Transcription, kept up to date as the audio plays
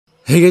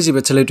Hey guys,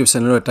 E-PATHSHALA YouTube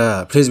channel eta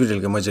fresh video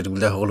ke moi jetu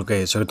gula hokoloke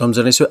swagotam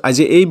janaisu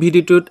aji ei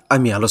video tut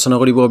ami alochona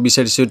koribo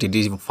bisarisu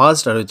TDC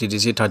first aru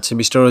TDC third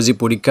semester ji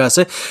porikha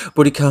ase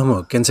porikha mo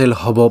cancel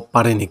hobo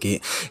pare niki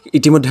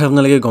itimodhe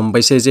apnalage gom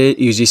paise je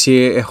UGC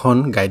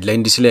ekhon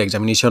guideline disile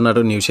examination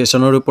aru new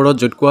session or uporot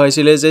jot koa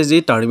hoisile je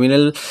ji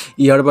terminal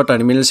year ba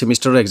terminal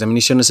semester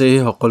examination ase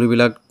hokolu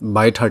bilak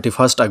by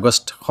 31st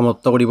August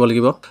samapto koribo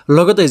lagibo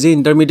logote je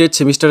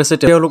intermediate semester ase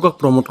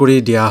teolokok promote kori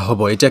dia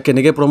hobo eta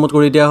kenege promote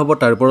kori dia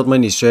hobo tar porot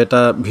moi nischay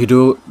এটা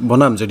video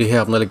বনাম যদি হে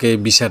আপোনালোকে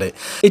বিচাৰে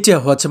এতিয়া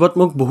WhatsAppত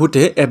মোক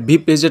বহুতে FB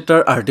page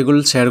এটাৰ আৰ্টিকল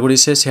শেয়াৰ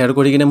কৰিছে শেয়াৰ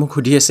কৰি কিনে মোক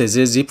খুধি আছে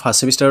যে জি ফাৰ্স্ট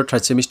সেমিষ্টাৰ আৰু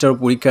থাৰ্ড সেমিষ্টাৰৰ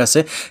পৰীক্ষা আছে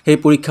সেই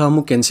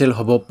পৰীক্ষাসমূহ কেনসেল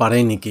হ'ব পাৰে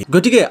নেকি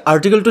গতিকে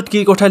আৰ্টিকলটোত কি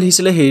কথা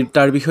লিখিছিলে সেই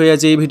তাৰ বিষয়ে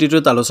আজি এই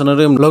ভিডিওটোত আলোচনা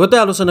কৰিম লগতে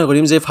আলোচনা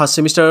কৰিম যে ফাৰ্স্ট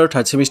সেমিষ্টাৰ আৰু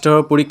থাৰ্ড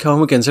সেমিষ্টাৰৰ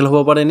পৰীক্ষাসমূহ কেনসেল হ'ব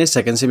পাৰে নে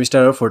সেকেন্ড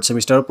সেমিষ্টাৰ আৰু ফৰ্থ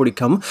সেমিষ্টাৰৰ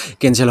পৰীক্ষাসমূহ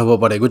কেনসেল হ'ব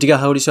পাৰে গতিকে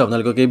আশা কৰিছো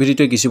আপোনালোকক এই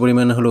ভিডিওটোৱে কিছু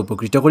পৰিমাণে হলেও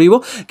উপকৃত কৰিব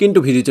কিন্তু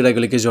ভিডিওটোৰ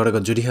আগলৈকে যোৱাৰ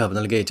আগত যদি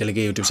আপোনালোকে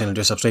এতিয়ালৈকে ইউটিউব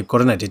চেনেলটো সাবস্ক্ৰাইব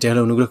কৰা নাই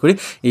তেতিয়াহলে অনুগ্ৰহ কৰি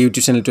এই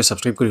ইউটিউব চেনেলটো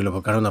সাবস্ক্ৰাইব কৰি লব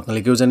কাৰণ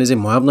আপোনালোকেও জানে যে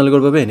মই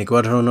আপোনালোকৰ বাবে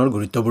এনেকুৱা ধৰণৰ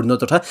গুৰুত্বপূৰ্ণ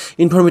তথা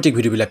ইনফৰমেটিভ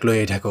ভিডিওবিলাক লৈ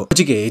আহি থাকো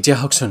গতিকে এতিয়া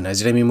হকচোন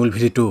আজি আমি মূল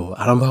ভিডিওটো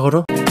আৰম্ভ কৰো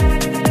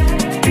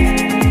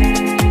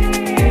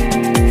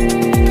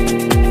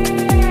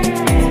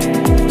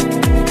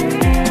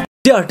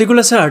যে আৰ্টিকল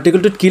আছে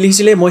আৰ্টিকলটোত কি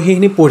লিখিছিলে মই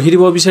হেখিনি পঢ়ি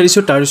দিব বিচাৰিছো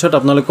তাৰ পিছত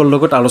আপোনালোকৰ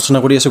লগত আলোচনা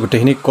কৰি আছো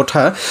গোটেইখিনি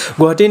কথা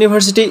Guwahati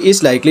university is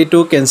likely to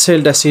cancel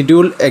the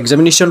schedule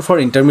examination for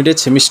intermediate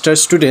semester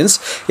students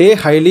a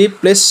highly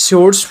placed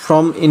source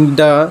from in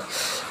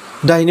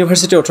The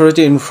University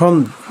Authority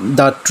informed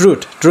the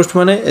truth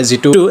মানে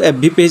যেটো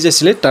FB page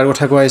আছিলে তাৰ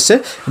কথা কোৱা হৈছে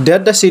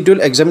that the schedule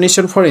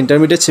examination for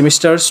intermediate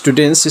semester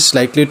students is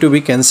likely to be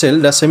cancelled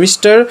the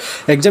semester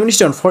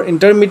examination for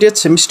intermediate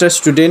semester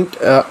student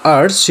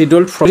are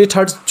scheduled for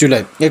 3rd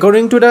July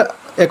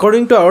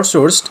according to our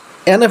source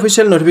an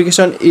official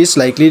notification is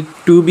likely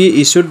to be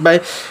issued by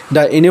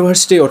the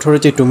University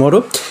Authority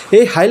tomorrow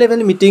a high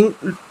level meeting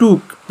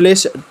took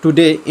place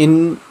today in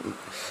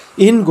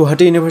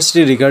Guwahati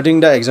University regarding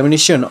the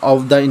examination of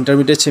the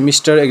intermediate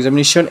semester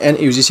examination and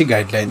UGC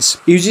guidelines.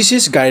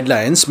 UGC's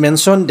guidelines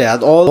mention that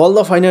all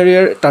the final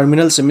year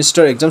terminal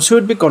semester exams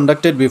should be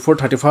conducted before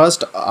 31st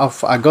of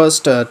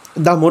August,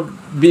 the mode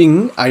being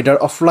either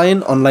offline,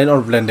 online or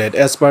blended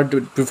as per the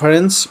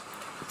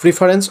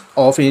preference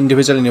of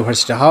individual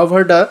university.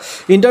 However, the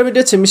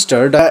intermediate semester,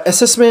 the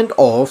assessment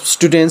of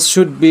students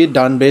should be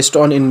done based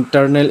on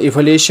internal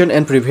evaluation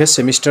and previous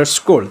semester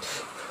score.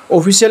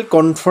 Official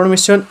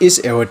confirmation is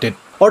awaited.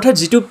 অৰ্থাৎ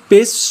যেটো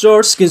পেজৰ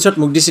screenshot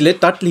মোক দিছিলে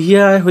তাত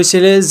লিখা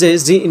হৈছিল যে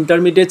G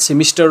intermediate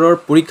সেমিষ্টাৰৰ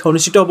পৰীক্ষা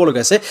অনুষ্ঠিত হ'ব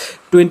লগা আছে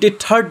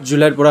 23rd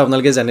জুলাইৰ পৰা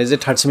আপোনালোকে জানে যে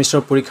থাৰ্ড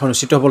সেমিষ্টাৰৰ পৰীক্ষা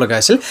অনুষ্ঠিত হ'ব লগা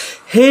আছিল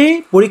সেই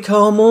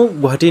পৰীক্ষাসমূহ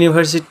গুৱাহাটী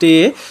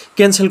ইউনিভাৰ্সিটিয়ে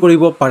কেনসেল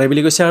কৰিব পাৰে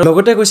বুলি কৈছে আৰু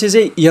লগতে কৈছে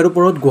যে ইয়াৰ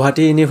ওপৰত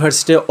গুৱাহাটী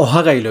ইউনিভাৰ্সিটিয়ে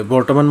অহা কাইলৈ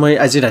বৰ্তমান মই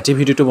আজি ৰাতি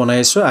ভিডিওটো বনাই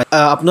আছো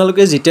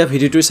আপোনালোকে যেতিয়া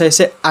ভিডিওটো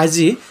চাইছে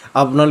আজি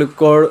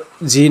আপোনালোকৰ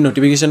যি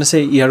নটিফিকেশন আছে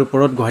ইয়াৰ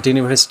ওপৰত গুৱাহাটী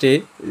ইউনিভাৰ্সিটিয়ে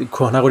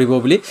ঘোষণা কৰিব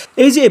বুলি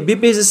এই যে FB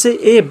পেজ আছে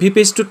এই FB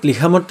পেজটোত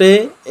লিখা মতে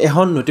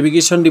এখন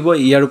নটিফিকেশন দিব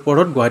ইয়াৰ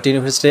ওপৰত গুৱাহাটী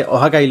ইউনিভাৰ্সিটিয়ে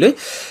অহা কাইলৈ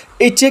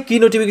এতিয়া কি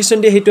নটিফিকেশন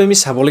দিয়ে হেতু আমি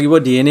চাব লাগিব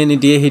ডিএনএ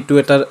নিদিয়ে হেতু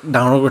এটা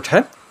ডাঙৰ কথা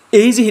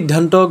এই যে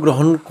সিদ্ধান্ত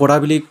গ্ৰহণ কৰা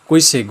বুলি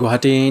কৈছে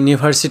Guwahati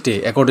university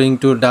according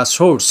to the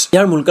source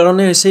ইয়াৰ মূল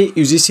কাৰণে হৈছে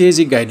UGCয়ে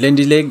যি গাইডলাইন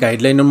দিলে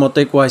গাইডলাইনৰ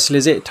মতে কোৱা হৈছিল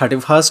যে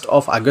 31st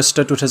of August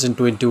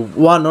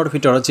 2021 অৰ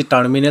ভিতৰত যি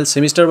টাৰ্মিনেল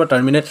সেমিষ্টাৰ বা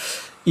টাৰ্মিনেল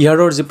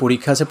ইয়াৰৰ যে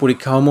পৰীক্ষা আছে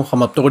পৰীক্ষাসমূহ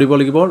সমাপ্ত কৰিব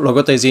লাগিব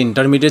লগতে যে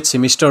ইন্টাৰমিডিয়েট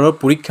সেমিষ্টাৰৰ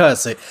পৰীক্ষা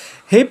আছে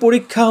সেই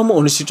পৰীক্ষাসমূহ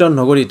অনুষ্ঠিত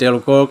নগৰি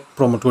তেওঁলোকক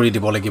প্ৰমোট কৰি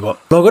দিব লাগিব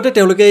লগতে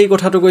তেওঁলোকে এই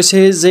কথাটো কৈছে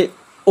যে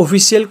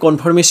অফিচিয়েল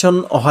কনফাৰ্মেশন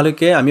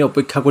অহালৈকে আমি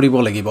অপেক্ষা কৰিব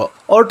লাগিব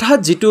অৰ্থাৎ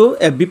যেটো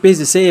FB পেজ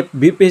আছে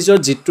FB পেজৰ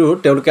যেটো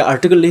তেওঁলোকে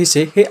আৰ্টিকল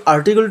লিখিছে সেই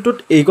আৰ্টিকলটোত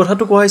এই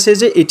কথাটো কোৱা হৈছে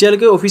যে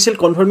এতিয়ালৈকে অফিচিয়েল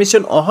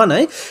কনফাৰ্মেশন অহা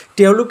নাই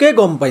তেওঁলোকে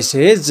গম পাইছে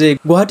যে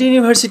গুৱাহাটী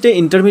ইউনিভাৰ্সিটি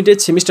ইন্টাৰমিডিয়েট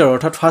সেমিষ্টাৰ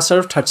অৰ্থাৎ ফাৰ্স্ট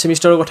আৰু থাৰ্ড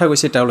সেমিষ্টাৰৰ কথা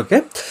কৈছে তেওঁলোকে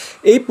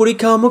এই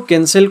পৰীক্ষাসমূহ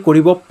কেনসেল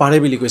কৰিব পাৰে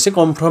বুলি কৈছে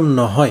কনফাৰ্ম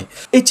নহয়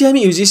এতিয়া আমি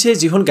UGCয়ে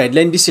যিখন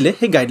গাইডলাইন দিছিলে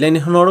সেই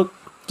গাইডলাইনখনৰ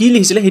কি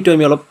লিখিছিলে হেতু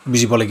আমি অলপ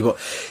বুজিব লাগিব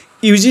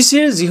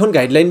UGCৰ যিখন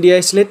গাইডলাইন দিয়া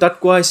আছিল তাত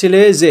কোৱা আছিল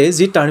যে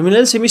যি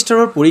টাৰ্মিনেল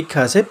সেমিষ্টাৰৰ পৰীক্ষা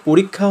আছে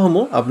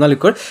পৰীক্ষাসমূহ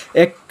আপোনালোকৰ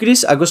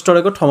 31 আগষ্টৰ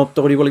আগত সমাপ্ত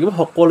কৰিব লাগিব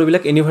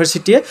সকলোবিলাক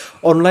ইউনিভাৰ্সিটিয়ে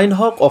অনলাইন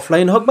হওক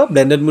অফলাইন হওক বা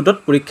ব্লেন্ডেড মোডত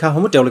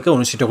পৰীক্ষাসমূহ তেওঁলোকে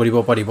অনুষ্ঠিত কৰিব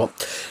পাৰিব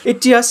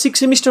এতিয়া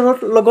 6 সেমিষ্টাৰৰ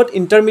লগত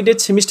ইন্টাৰমিডিয়েট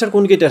সেমিষ্টাৰ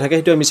কোন কেইটা থাকে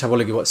হেতু আমি চাব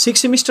লাগিব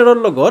 6 সেমিষ্টাৰৰ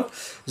লগত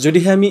যদি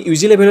আমি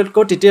UG লেভেলত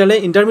কও তেতিয়ালে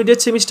ইন্টাৰমিডিয়েট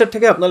সেমিষ্টাৰ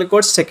থাকে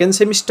আপোনালোকৰ সেকেন্ড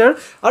সেমিষ্টাৰ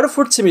আৰু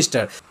ফৰ্থ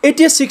সেমিষ্টাৰ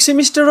এতিয়া 6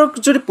 সেমিষ্টাৰক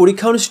যদি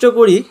পৰীক্ষা অনুষ্ঠিত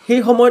কৰি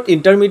সেই সময়ত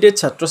ইন্টাৰমিডিয়েট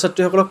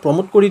ছাত্ৰ-ছাত্ৰীসকলক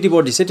প্ৰমোট কৰি দিব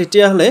দিছে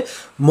তেতিয়াহলে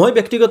মই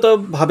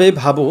ব্যক্তিগতভাৱে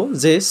ভাবো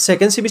যে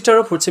সেকেন্ড সেমিষ্টাৰ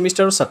আৰু ফৰ্থ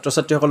সেমিষ্টাৰৰ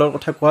ছাত্ৰ-ছাত্ৰীসকলৰ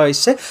কথা কোৱা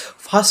হৈছে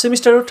ফাৰ্স্ট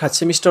সেমিষ্টাৰ আৰু থাৰ্ড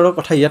সেমিষ্টাৰৰ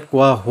কথা ইয়াত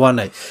কোৱা হোৱা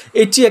নাই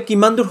এতিয়া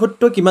কিমান দূৰ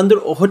সত্য কিমান দূৰ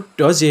অসত্য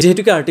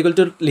যেহেতুকে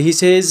আৰ্টিকলটো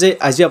লিখিছে যে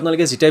আজি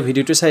আপোনালোকে যেতিয়া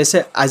ভিডিওটো চাইছে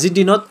আজি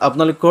দিনত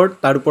আপোনালোকৰ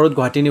তাৰ ওপৰত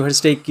গুৱাহাটী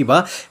ইউনিভাৰ্সিটিয়ে কিবা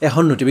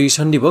এখন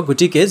নটিফিকেশন দিব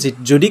গতিকে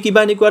যদি কিবা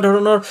এনেকুৱা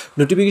ধৰণৰ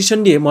নটিফিকেশন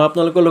দিয়ে মই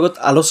আপোনালোকৰ লগত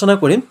আলোচনা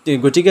কৰিম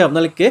গতিকে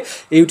আপোনালোকে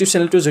এই ইউটিউব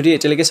চেনেলটো যদি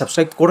এতিয়ালৈকে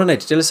সাবস্ক্ৰাইব কৰা নাই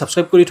তেতিয়ালে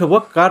সাবস্ক্ৰাইব কৰি থব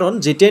কাৰণ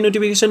যেতিয়া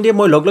নটিফিকেশন দিয়ে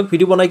মই লগ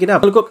ভিডিও বনাই কিনে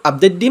আপোনালোকক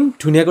আপডেট দিম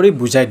ধুনীয়া কৰি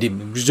বুজাই দিম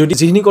যদি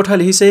যিখিনি কথা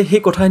লিখিছে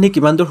সেই কথাখিনি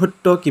কিমান দূৰ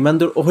সত্য কিমান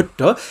দূৰ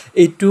অসত্য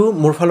এইটো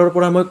মোৰ ফালৰ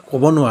পৰা মই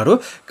ক'ব নোৱাৰো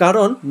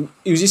কাৰণ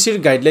ইউজিচিৰ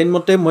গাইডলাইন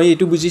মতে মই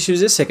এইটো বুজিছো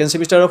যে সেকেন্ড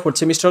সেমিস্টাৰ আৰু ফৰ্থ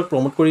সেমিস্টাৰক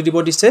প্ৰমোট কৰি দিব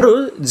দিছে আৰু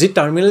যি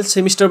টাৰ্মিনেল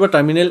সেমিস্টাৰ বা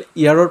টাৰ্মিনেল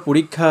ইয়াৰৰ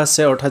পৰীক্ষা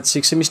আছে অৰ্থাৎ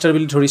 6 সেমিস্টাৰ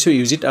বুলি ধৰিছো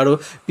ইউজিত আৰু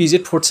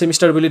পিজিত ফৰ্থ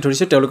সেমিস্টাৰ বুলি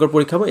ধৰিছো তেওঁলোকৰ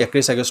পৰীক্ষা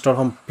 31 আগষ্টৰ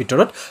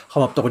ভিতৰত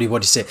সমাপ্ত কৰিব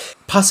দিছে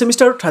ফাৰ্ষ্ট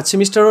সেমিস্টাৰ আৰু থাৰ্ড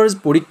সেমিস্টাৰৰ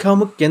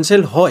পৰীক্ষাসমূহ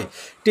কেনসেল হয়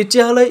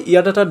তেতিয়াহলে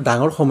ইয়াত এটা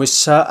ডাঙৰ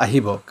সমস্যা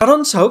আহিব কাৰণ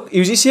চাওক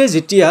ইউজিচিয়ে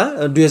যেতিয়া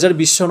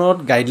 2020 চনত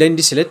গাইডলাইন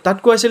দিছিলে তাত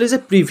কৈছিলে যে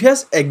প্ৰিভিয়াছ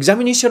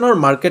এক্সামিনেচনৰ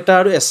মাৰ্কেটাৰ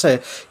আৰু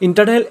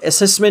ইন্টাৰনেল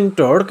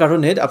এছেছমেন্টৰ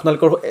কাৰণে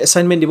আপোনালোকৰ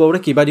এছাইনমেন্ট দিব পাৰে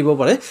কিবা দিব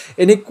পাৰে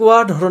এনেকুৱা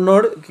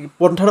ধৰণৰ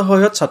পন্থাৰ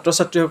সহায়ত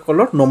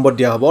ছাত্ৰ-ছাত্ৰীসকলৰ নম্বৰ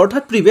দিয়া হ'ব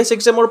অৰ্থাৎ প্ৰিভিয়াছ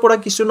এক্সামৰ পৰা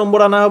কিছু নম্বৰ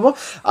আনা হ'ব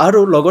আৰু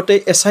লগতে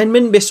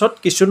এছাইনমেন্ট বেছত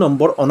কিছু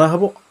নম্বৰ অনা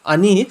হ'ব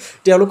আনি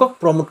তেওঁলোকক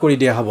প্ৰমোট কৰি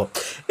দিয়া হ'ব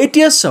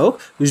এতিয়া চাওক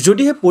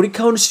যদিহে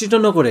পৰীক্ষা অনুষ্ঠিত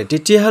নকৰে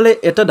তেতিয়াহলে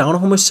এটা ডাঙৰ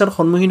সমস্যাৰ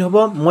সন্মুখীন হ'ব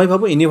মই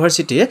ভাবো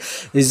ইউনিভাৰ্সিটিয়ে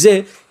যে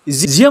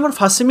যি আমাৰ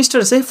ফাৰ্ষ্ট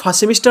সেমিস্টাৰ আছে ফাৰ্ষ্ট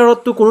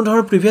সেমিস্টাৰতটো কোনো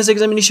ধৰণৰ প্ৰিভিয়াছ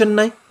এক্সামিনেচন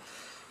নাই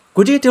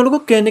গতিকে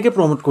তেওঁলোকক কেনেকৈ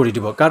প্ৰমোট কৰি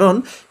দিব কাৰণ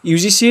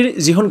ইউজিচিৰ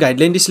যিখন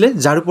গাইডলাইন দিছিলে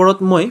যাৰ ওপৰত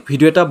মই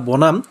ভিডিও এটা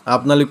বনাম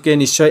আপোনালোকে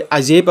নিশ্চয়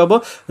আজিয়ে পাব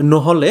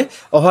নহলে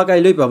অহা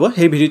কাইলৈ পাব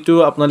সেই ভিডিওটো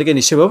আপোনালোকে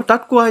নিশ্চয় পাব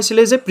তাত কোৱা হৈছিল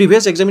যে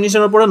প্ৰিভিয়াছ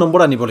এক্সামিনেচনৰ পৰা নম্বৰ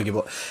আনিব লাগিব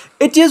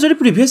এতিয়া যদি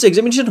প্ৰিভিয়াছ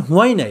এক্সামিনেচন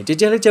হোৱাই নাই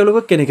তেতিয়াহলে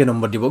তেওঁলোকক কেনেকৈ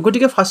নম্বৰ দিব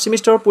গতিকে ফাৰ্ষ্ট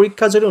সেমিস্টাৰৰ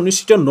পৰীক্ষা যদি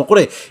অনুষ্ঠিত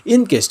নকৰে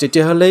ইন কেছ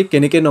তেতিয়াহলে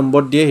কেনেকৈ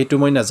নম্বৰ দিয়ে হেতু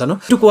মই নাজানো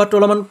এইটো কোৱাটো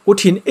অলপমান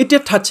কঠিন এতিয়া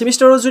থাৰ্ড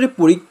সেমিস্টাৰৰ যদি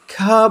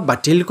পৰীক্ষা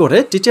বাতিল কৰে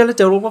তেতিয়াহলে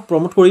তেওঁলোকক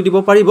প্ৰমোট কৰি দিব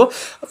পাৰিব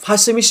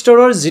ফাৰ্ষ্ট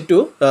সেমিস্টাৰৰ যিটো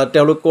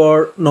তেওঁলোকৰ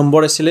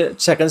নম্বৰ আছিল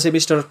সেকেন্ড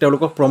সেমিস্টাৰত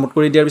তেওঁলোকক প্ৰমোট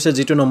কৰি দিয়াৰ পিছত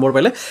যিটো নম্বৰ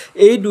পালে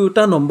এই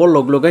দুটা নম্বৰ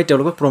লগলগাই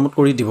তেওঁলোকক প্ৰমোট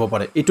কৰি দিব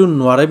পাৰে এটো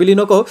নোৱাৰে বুলি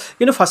নকওঁ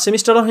কিন্তু ফাৰ্ষ্ট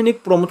সেমিস্টাৰৰ হেনিক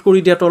প্ৰমোট কৰি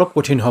দিয়াটো অলপ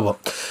কঠিন হ'ব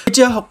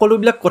এতিয়া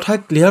সকলোবিলাক কথা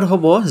ক্লিয়াৰ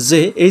হ'ব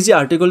যে এই যে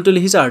আৰ্টিকলটো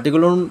লিখিছে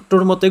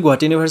আৰ্টিকলটোৰ মতে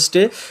গুৱাহাটী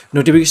ইউনিভাৰ্সিটিয়ে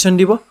নটিফিকেশন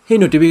দিব সেই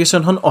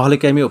নটিফিকেশনখন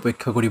অহালৈকে আমি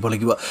অপেক্ষা কৰিব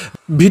লাগিব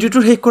ভিডিওটো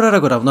শেষ কৰাৰ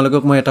আগত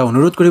আপোনালোকক মই এটা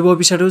অনুৰোধ কৰিব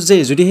বিচাৰো যে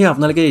যদি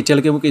আপোনালোকে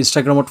এতিয়ালৈকে মোক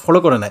ইনষ্টাগ্ৰামত ফলো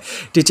কৰা নাই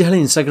তেতিয়াহলে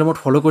ইনষ্টাগ্ৰামত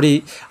ফলো কৰি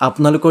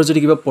আপোনালোকৰ যদি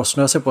কিবা প্ৰশ্ন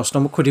আছে প্ৰশ্ন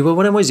মোক সুধিব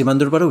পাৰে মই যিমান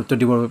দূৰ পাৰো উত্তৰ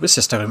দিবৰ বাবে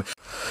চেষ্টা কৰিম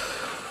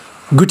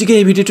গতিকে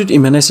এই ভিডিওটোত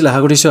ইমান আছিল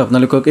আশা কৰিছো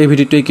আপোনালোকক এই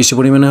ভিডিওটোৱে কিছু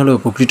পৰিমাণে হলেও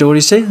উপকৃত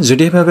কৰিছে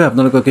যদি ভাবে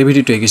আপোনালোকক এই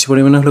ভিডিওটোৱে কিছু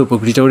পৰিমাণে হলেও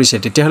উপকৃত কৰিছে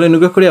তেতিয়াহলে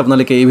অনুগ্ৰহ কৰি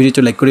আপোনালোকে এই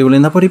ভিডিওটো লাইক কৰিবলৈ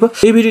নাপাহৰিব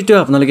এই ভিডিওটো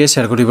আপোনালোকে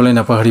শ্বেয়াৰ কৰিবলৈ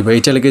নাপাহৰিব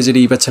এতিয়ালৈকে যদি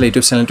E-PATHSHALA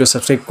ইউটিউব চেনেলটো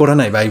সাবস্ক্ৰাইব কৰা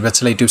নাই বা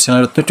E-PATHSHALA ইউটিউব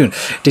চেনেলত নতুন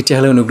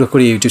তেতিয়াহলে অনুগ্ৰহ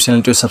কৰি ইউটিউব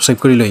চেনেলটো সাবস্ক্ৰাইব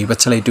কৰি লৈ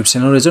E-PATHSHALA ইউটিউব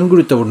চেনেলৰ এজন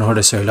গুৰুত্বপূৰ্ণ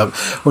সদস্য হৈ লওক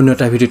অন্য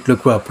এটা ভিডিওত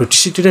লগোৱা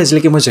প্ৰতিশ্ৰুতিৰে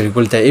আজিলৈকে মই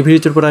জৰিকলতা এই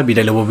ভিডিওটোৰ পৰা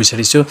বিদায় ল'ব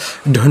বিচাৰিছো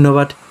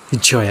ধন্যবাদ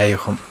জয় আই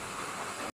অসম